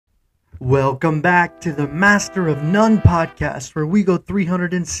Welcome back to the Master of None podcast, where we go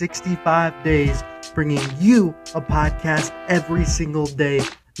 365 days bringing you a podcast every single day.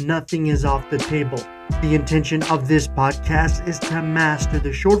 Nothing is off the table. The intention of this podcast is to master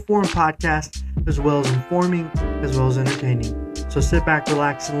the short form podcast as well as informing, as well as entertaining. So sit back,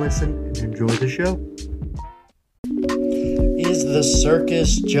 relax, and listen and enjoy the show. Is the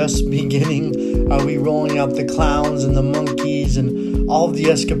circus just beginning? Are we rolling out the clowns and the monkeys and all of the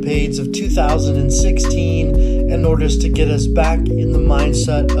escapades of 2016 in order to get us back in the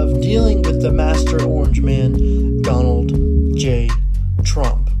mindset of dealing with the Master Orange Man, Donald J.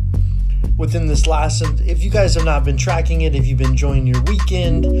 Trump? Within this last, if you guys have not been tracking it, if you've been enjoying your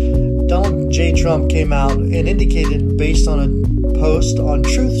weekend, Donald J. Trump came out and indicated, based on a post on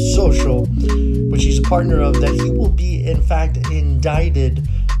Truth Social, which he's a partner of, that he will be in fact indicted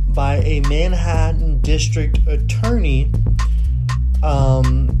by a Manhattan district attorney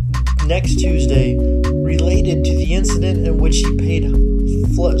next Tuesday related to the incident in which he paid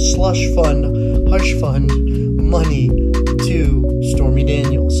hush fund money to Stormy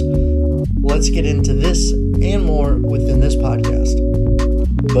Daniels. Let's get into this and more within this podcast.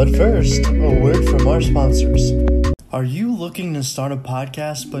 But first, a word from our sponsors. Are you looking to start a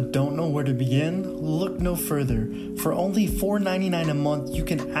podcast but don't know where to begin? Look no further. For only $4.99 a month, you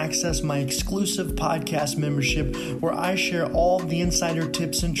can access my exclusive podcast membership where I share all the insider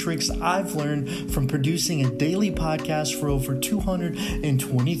tips and tricks I've learned from producing a daily podcast for over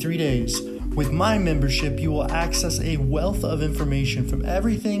 223 days. With my membership, you will access a wealth of information from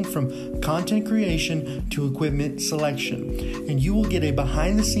everything from content creation to equipment selection. And you will get a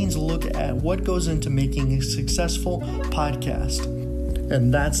behind-the-scenes look at what goes into making a successful podcast.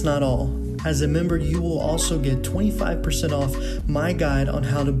 And that's not all. As a member, you will also get 25% off my guide on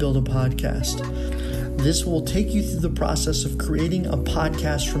how to build a podcast. This will take you through the process of creating a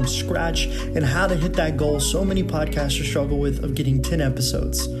podcast from scratch and how to hit that goal so many podcasters struggle with of getting 10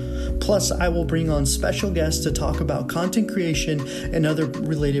 episodes. Plus, I will bring on special guests to talk about content creation and other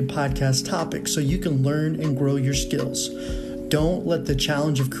related podcast topics so you can learn and grow your skills. Don't let the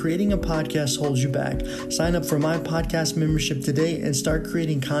challenge of creating a podcast hold you back. Sign up for my podcast membership today and start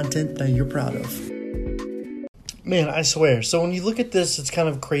creating content that you're proud of. Man, I swear. So when you look at this, it's kind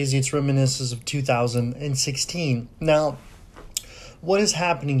of crazy. It's reminiscent of 2016. Now, what is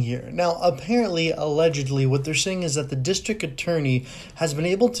happening here? Now, apparently, allegedly, what they're saying is that the district attorney has been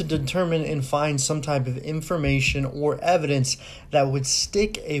able to determine and find some type of information or evidence that would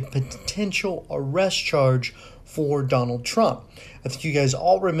stick a potential arrest charge for Donald Trump. I think you guys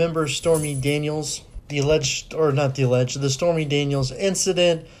all remember Stormy Daniels, the Stormy Daniels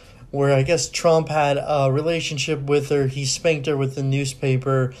incident, where I guess Trump had a relationship with her. He spanked her with the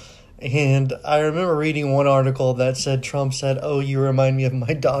newspaper. And I remember reading one article that said Trump said, "Oh, you remind me of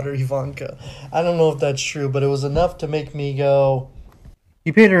my daughter Ivanka." I don't know if that's true, but it was enough to make me go.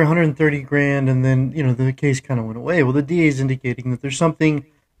 He paid her $130,000, and then, the case kind of went away. Well, the DA is indicating that there's something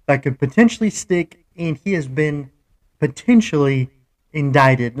that could potentially stick, and he has been potentially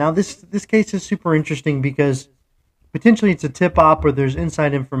indicted. Now, this case is super interesting because potentially it's a tip-off or there's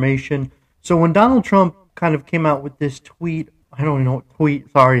inside information. So when Donald Trump kind of came out with this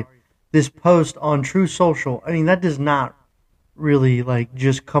this post on Truth Social, I mean, that does not really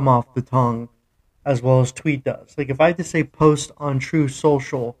just come off the tongue as well as tweet does. If I had to say post on Truth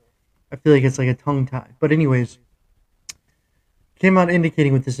Social, I feel like it's like a tongue tie. But anyways, came out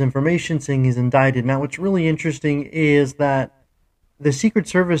indicating with this information saying he's indicted. Now, what's really interesting is that the Secret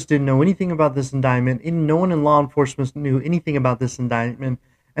Service didn't know anything about this indictment, and no one in law enforcement knew anything about this indictment.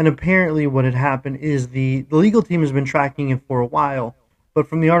 And apparently what had happened is the legal team has been tracking it for a while. But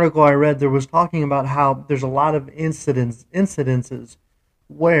from the article I read, there was talking about how there's a lot of incidences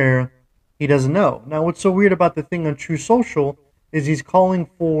where he doesn't know. Now, what's so weird about the thing on True Social is he's calling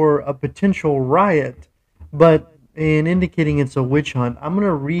for a potential riot, but in indicating it's a witch hunt. I'm going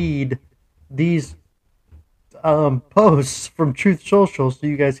to read these posts from Truth Social so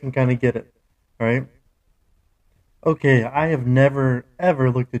you guys can kind of get it. All right? Okay, I have never,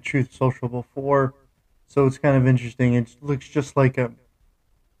 ever looked at Truth Social before, so it's kind of interesting. It looks just like a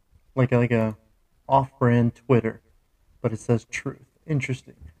off-brand Twitter, but it says Truth.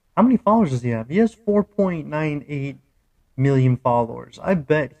 Interesting. How many followers does he have? He has 4.98 million followers. I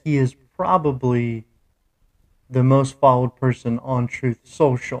bet he is probably the most followed person on Truth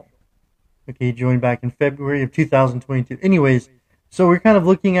Social. Okay, he joined back in February of 2022. Anyways, so we're kind of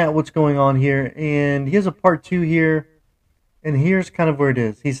looking at what's going on here, and he has a part 2 here, and here's kind of where it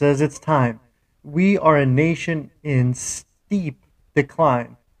is. He says, "It's time. We are a nation in steep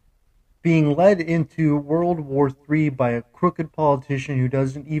decline. being led into World War III by a crooked politician who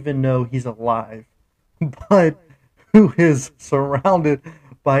doesn't even know he's alive, but who is surrounded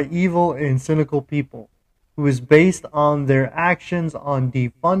by evil and cynical people, who is based on their actions on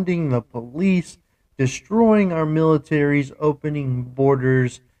defunding the police, destroying our militaries, opening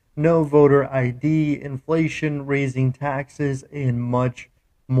borders, no voter ID, inflation, raising taxes, and much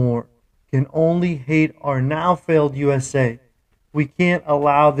more. Can only hate our now failed USA. We can't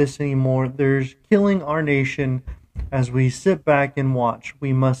allow this anymore. There's killing our nation as we sit back and watch.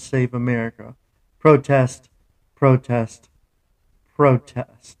 We must save America. Protest, protest,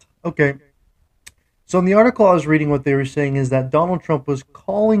 protest. Okay. So in the article I was reading, what they were saying is that Donald Trump was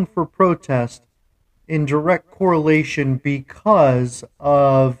calling for protest in direct correlation because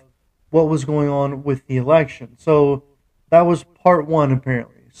of what was going on with the election. So that was part one,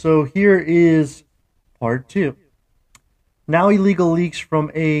 apparently. So here is part two. Now illegal leaks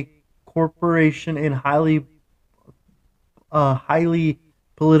from a corporation in highly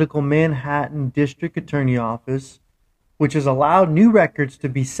political Manhattan District Attorney Office, which has allowed new records to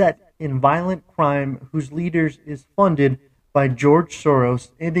be set in violent crime whose leaders is funded by George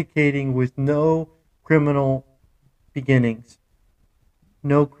Soros, indicating with no criminal beginnings.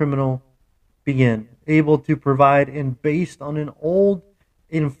 No criminal begin. Able to provide and based on an old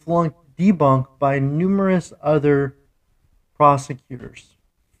and flunked debunk by numerous other prosecutors.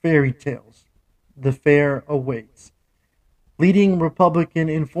 Fairy tales. The fair awaits. Leading Republican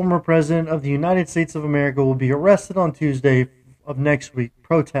and former President of the United States of America will be arrested on Tuesday of next week.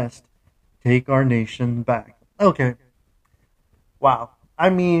 Protest. Take our nation back. Okay. Wow. I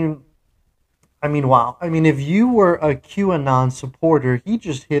mean, wow. I mean, if you were a QAnon supporter, he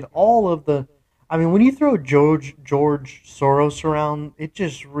just hit all of the... I mean, when you throw George Soros around, it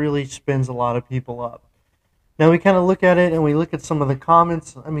just really spins a lot of people up. Now we kind of look at it and we look at some of the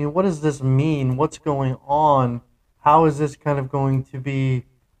comments. I mean, what does this mean? What's going on? How is this kind of going to be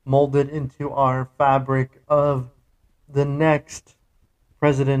molded into our fabric of the next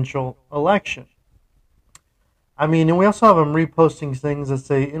presidential election? I mean, and we also have them reposting things that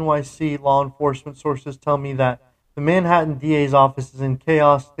say NYC law enforcement sources tell me that the Manhattan DA's office is in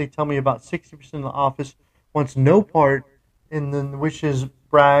chaos. They tell me about 60% of the office wants no part, and then wishes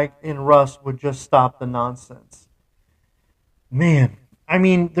Bragg and Russ would just stop the nonsense. Man, I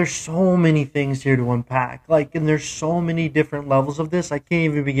mean, there's so many things here to unpack. And there's so many different levels of this, I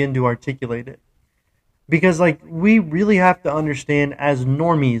can't even begin to articulate it. Because, we really have to understand as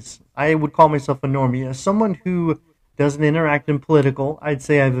normies, I would call myself a normie, as someone who doesn't interact in political, I'd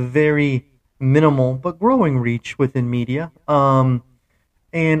say I have a very minimal but growing reach within media, and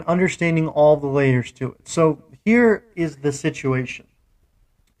understanding all the layers to it. So here is the situation.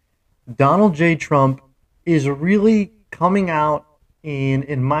 Donald J. Trump is really coming out, and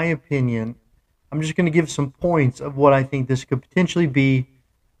in my opinion, I'm just going to give some points of what I think this could potentially be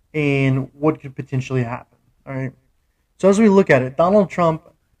and what could potentially happen. All right. So as we look at it, Donald Trump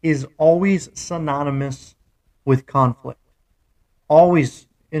is always synonymous with conflict. Always.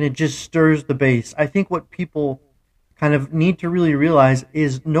 And it just stirs the base. I think what people kind of need to really realize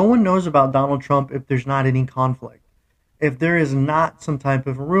is no one knows about Donald Trump if there's not any conflict. If there is not some type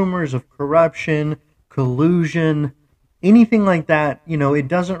of rumors of corruption, collusion, anything like that, it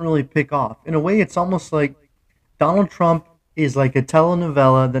doesn't really pick off. In a way, it's almost like Donald Trump is like a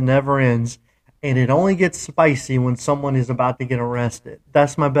telenovela that never ends, and it only gets spicy when someone is about to get arrested.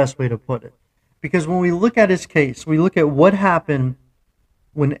 That's my best way to put it. Because when we look at his case, we look at what happened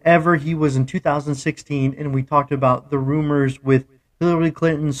whenever he was in 2016, and we talked about the rumors with Hillary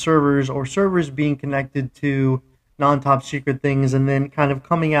Clinton's servers or servers being connected to non-top secret things, and then kind of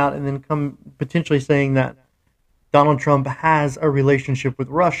coming out and then potentially saying that Donald Trump has a relationship with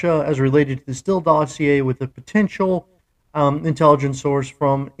Russia as related to the Steele dossier with a potential intelligence source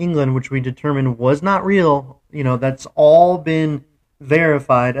from England, which we determined was not real. That's all been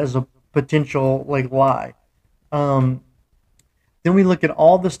verified as a potential lie. Then we look at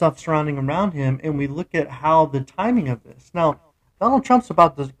all the stuff surrounding around him, and we look at how the timing of this. Now, Donald Trump's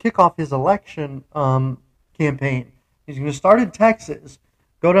about to kick off his election campaign. He's going to start in Texas,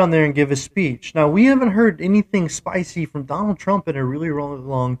 go down there and give a speech. Now, we haven't heard anything spicy from Donald Trump in a really, really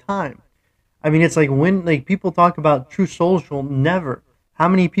long time. I mean, it's like when people talk about True Social, never. How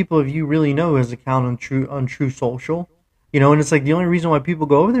many people have you really know his account on True Social? And it's like the only reason why people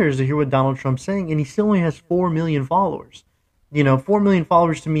go over there is to hear what Donald Trump's saying, and he still only has 4 million followers. 4 million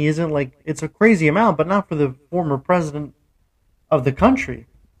followers to me isn't it's a crazy amount, but not for the former president of the country.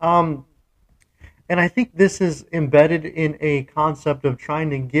 And I think this is embedded in a concept of trying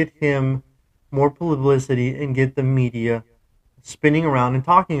to get him more publicity and get the media spinning around and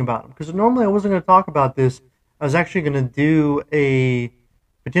talking about them. Because normally I wasn't going to talk about this. I was actually going to do a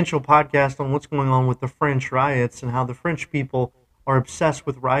potential podcast on what's going on with the French riots and how the French people are obsessed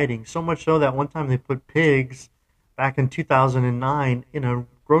with rioting. So much so that one time they put pigs back in 2009 in a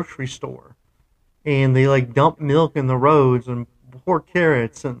grocery store. And they like dump milk in the roads and pour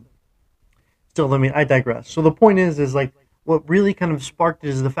carrots and still, I mean, I digress. So the point is like what really kind of sparked it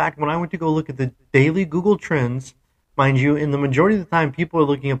is the fact when I went to go look at the daily Google Trends, mind you, in the majority of the time people are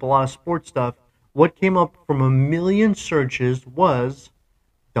looking up a lot of sports stuff, what came up from 1 million searches was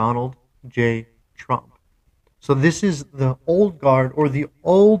Donald J. Trump. So this is the old guard or the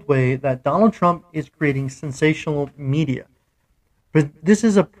old way that Donald Trump is creating sensational media. But this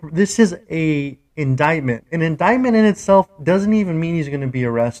is a indictment. An indictment in itself doesn't even mean he's going to be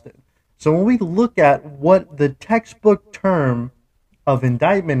arrested. So when we look at what the textbook term of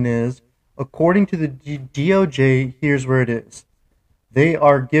indictment is, according to the DOJ, here's where it is. They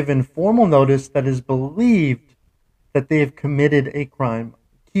are given formal notice that is believed that they have committed a crime.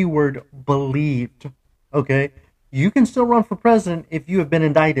 Keyword believed. Okay? You can still run for president if you have been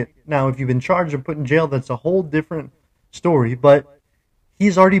indicted. Now, if you've been charged and put in jail, that's a whole different story. But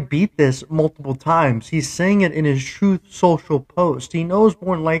he's already beat this multiple times. He's saying it in his Truth Social post. He knows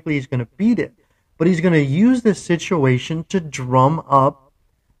more than likely he's going to beat it. But he's going to use this situation to drum up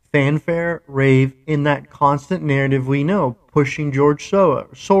fanfare, rave in that constant narrative we know. Pushing George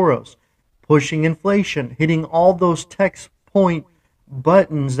Soros, pushing inflation, hitting all those text point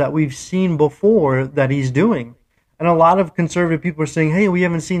buttons that we've seen before that he's doing. And a lot of conservative people are saying, hey, we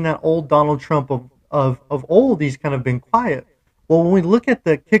haven't seen that old Donald Trump of old. He's kind of been quiet. Well, when we look at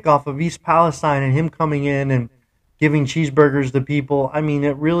the kickoff of East Palestine and him coming in and giving cheeseburgers to people, I mean,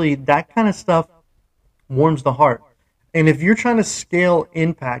 it really, that kind of stuff warms the heart. And if you're trying to scale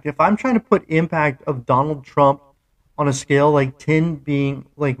impact, if I'm trying to put impact of Donald Trump on a scale like 10 being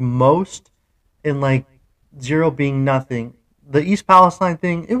like most and like 0 being nothing, the East Palestine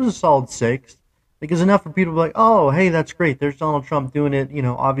thing, it was a solid 6. Because enough for people to be like, oh, hey, that's great. There's Donald Trump doing it. You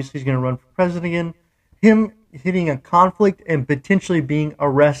know, obviously he's going to run for president again. Him hitting a conflict and potentially being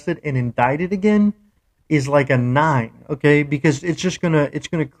arrested and indicted again is like a 9, okay? Because it's just it's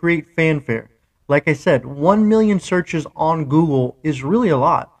gonna create fanfare. Like I said, 1 million searches on Google is really a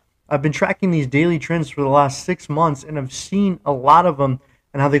lot. I've been tracking these daily trends for the last 6 months, and I've seen a lot of them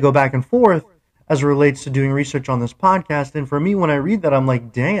and how they go back and forth as it relates to doing research on this podcast. And for me, when I read that, I'm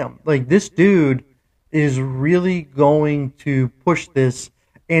like, damn, like this dude is really going to push this.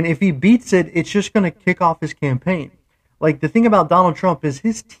 And if he beats it, it's just going to kick off his campaign. Like, the thing about Donald Trump is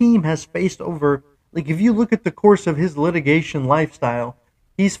his team has faced over, like, if you look at the course of his litigation lifestyle,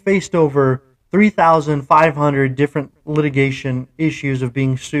 he's faced over 3,500 different litigation issues of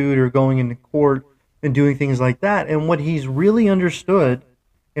being sued or going into court and doing things like that. And what he's really understood,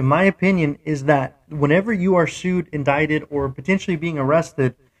 in my opinion, is that whenever you are sued, indicted, or potentially being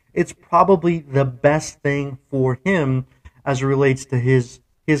arrested, it's probably the best thing for him as it relates to his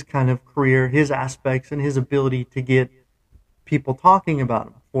kind of career, his aspects, and his ability to get people talking about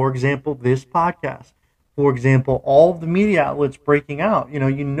him. For example, this podcast. For example, all of the media outlets breaking out. You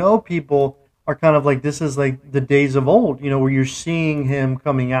know, people are kind of like, this is like the days of old, you know, where you're seeing him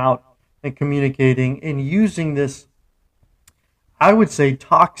coming out and communicating and using this, I would say,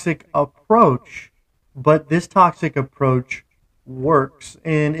 toxic approach. But this toxic approach works,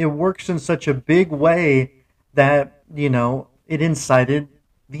 and it works in such a big way that, you know, it incited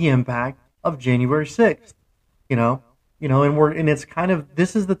the impact of January 6th, and it's kind of,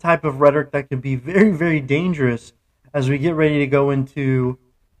 this is the type of rhetoric that can be very, very dangerous as we get ready to go into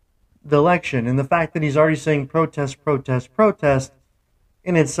the election. And the fact that he's already saying protest, protest, protest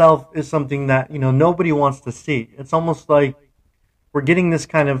in itself is something that, you know, nobody wants to see. It's almost like we're getting this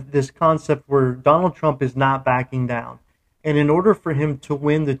concept where Donald Trump is not backing down. And in order for him to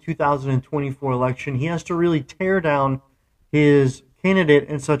win the 2024 election, he has to really tear down his candidate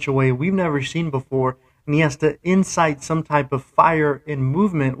in such a way we've never seen before. And he has to incite some type of fire and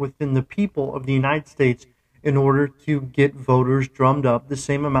movement within the people of the United States in order to get voters drummed up the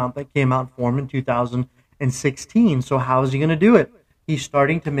same amount that came out for him in 2016. So how is he going to do it? He's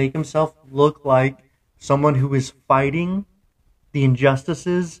starting to make himself look like someone who is fighting the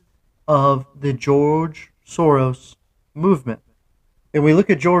injustices of the George Soros movement. And we look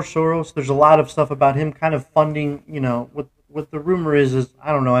at George Soros, there's a lot of stuff about him kind of funding, you know, what the rumor is,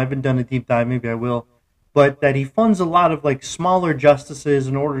 I don't know, I haven't done a deep dive, maybe I will, but that he funds a lot of like smaller justices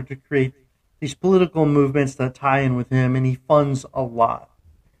in order to create these political movements that tie in with him, and he funds a lot.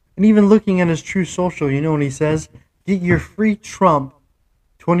 And even looking at his True Social, you know what he says? Get your free Trump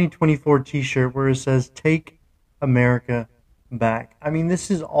 2024 t-shirt where it says, Take America back. I mean, this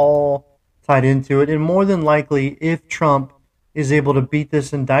is all tied into it. And more than likely, if Trump is able to beat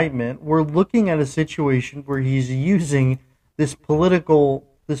this indictment, we're looking at a situation where he's using this political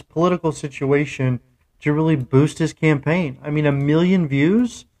situation to really boost his campaign. I mean, a million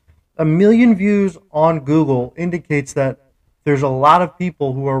views on Google indicates that there's a lot of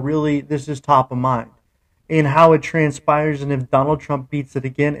people who are really, this is top of mind. And how it transpires, and if Donald Trump beats it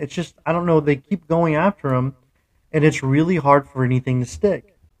again, it's just, I don't know, they keep going after him, and it's really hard for anything to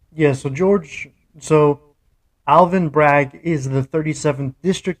stick. Yeah, so Alvin Bragg is the 37th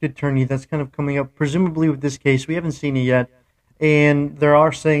district attorney that's kind of coming up, presumably with this case. We haven't seen it yet. And they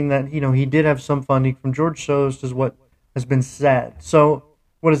are saying that, he did have some funding from George Soros, is what has been said. So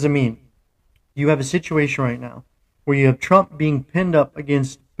what does it mean? You have a situation right now where you have Trump being pinned up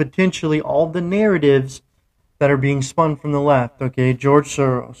against potentially all the narratives that are being spun from the left. Okay, George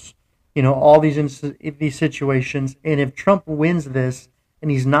Soros, all these situations. And if Trump wins this and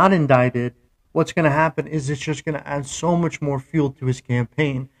he's not indicted, what's going to happen is it's just going to add so much more fuel to his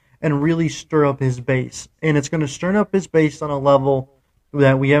campaign and really stir up his base. And it's going to stir up his base on a level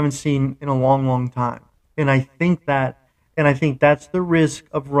that we haven't seen in a long, long time. And I think that's the risk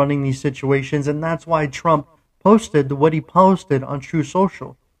of running these situations. And that's why Trump posted what he posted on True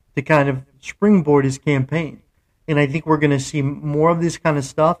Social to kind of springboard his campaign. And I think we're going to see more of this kind of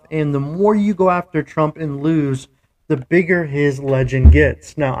stuff. And the more you go after Trump and lose, the bigger his legend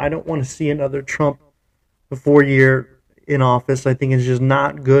gets. Now, I don't want to see another Trump 4-year in office. I think it's just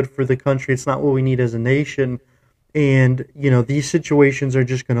not good for the country. It's not what we need as a nation. And, these situations are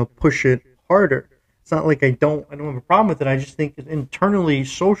just going to push it harder. It's not like I don't have a problem with it. I just think that internally,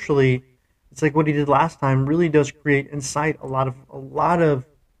 socially, it's like what he did last time really does create, incite a lot of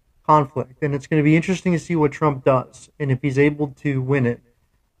conflict. And it's going to be interesting to see what Trump does and if he's able to win it.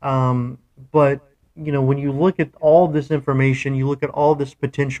 But, when you look at all this information, you look at all this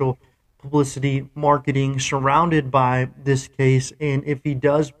potential publicity, marketing surrounded by this case, and if he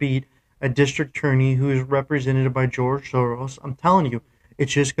does beat a district attorney who is represented by George Soros, I'm telling you,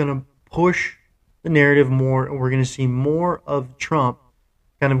 it's just going to push the narrative more, and we're going to see more of Trump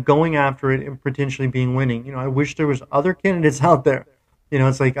kind of going after it and potentially being winning. I wish there was other candidates out there.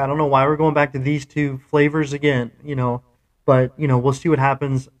 It's like, I don't know why we're going back to these two flavors again, but, we'll see what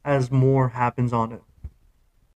happens as more happens on it.